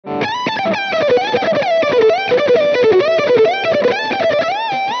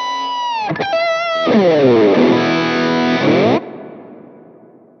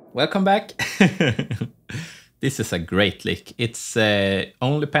Welcome back. This is a great lick. It's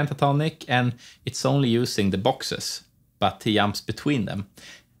only pentatonic and it's only using the boxes, but he jumps between them.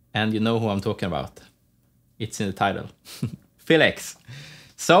 And you know who I'm talking about. It's in the title. Helix.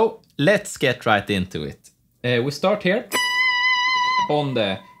 So let's get right into it. We start here on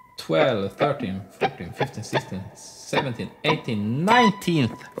the 12, 13, 14, 15, 16, 17, 18,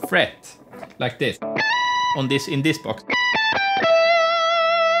 19th fret. Like this. In this box.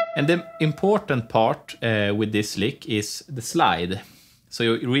 And the important part with this lick is the slide. So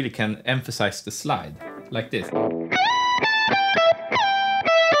you really can emphasize the slide, like this.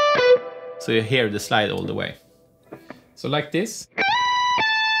 So you hear the slide all the way. So like this.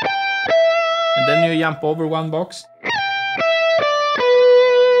 And then you jump over one box.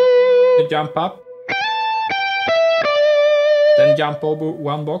 You jump up. Then jump over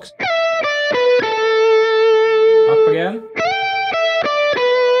one box. Up again.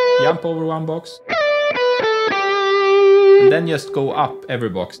 Jump over one box. And then just go up every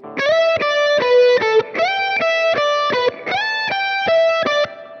box.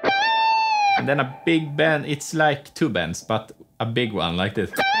 And then a big bend. It's like two bends, but a big one like this.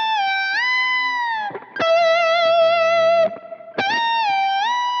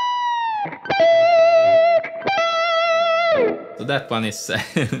 So that one is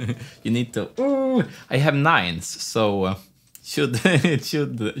you need to. I have nines, so it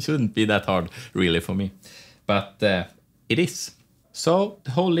shouldn't be that hard really for me, but it is. So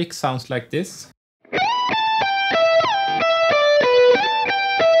the whole lick sounds like this.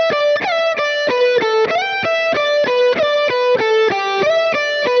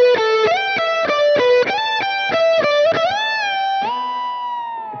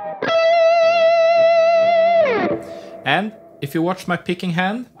 And if you watch my picking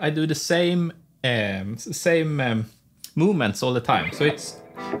hand, I do the same movements all the time. So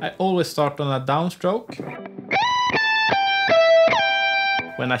I always start on a downstroke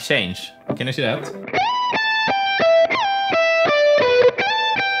when I change. Can you see that?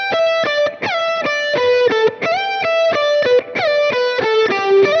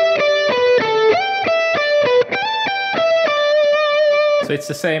 So it's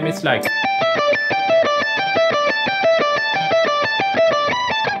the same, it's like.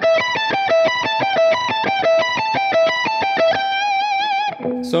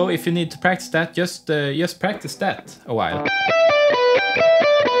 So if you need to practice that, just practice that a while.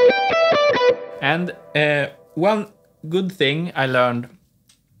 And one good thing I learned,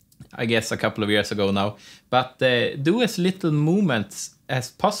 I guess a couple of years ago now, but do as little movements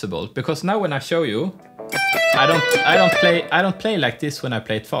as possible, because now when I show you, I don't play like this when I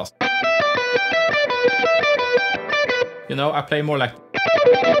play it fast. You know, I play more like.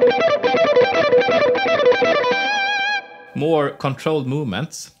 More controlled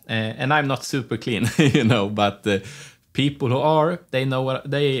movements, and I'm not super clean, you know, but people who are, they know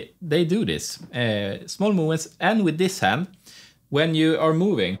what they do this. Small movements, and with this hand, when you are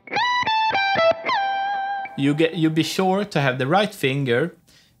moving, you be sure to have the right finger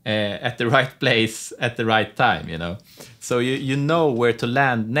at the right place at the right time, you know. So you know where to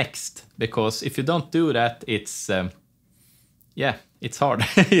land next, because if you don't do that, it's yeah, it's hard.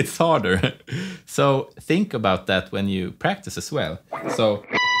 It's harder. So think about that when you practice as well. So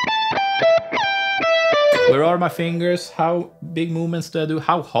where are my fingers? How big movements do I do?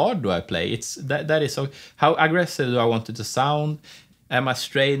 How hard do I play? It's that is so. How aggressive do I want it to sound? Am I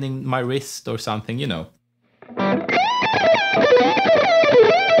straining my wrist or something? You know.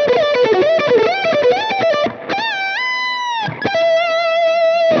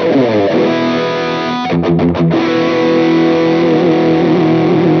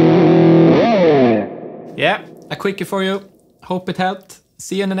 Yeah, a quickie for you. Hope it helped.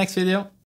 See you in the next video.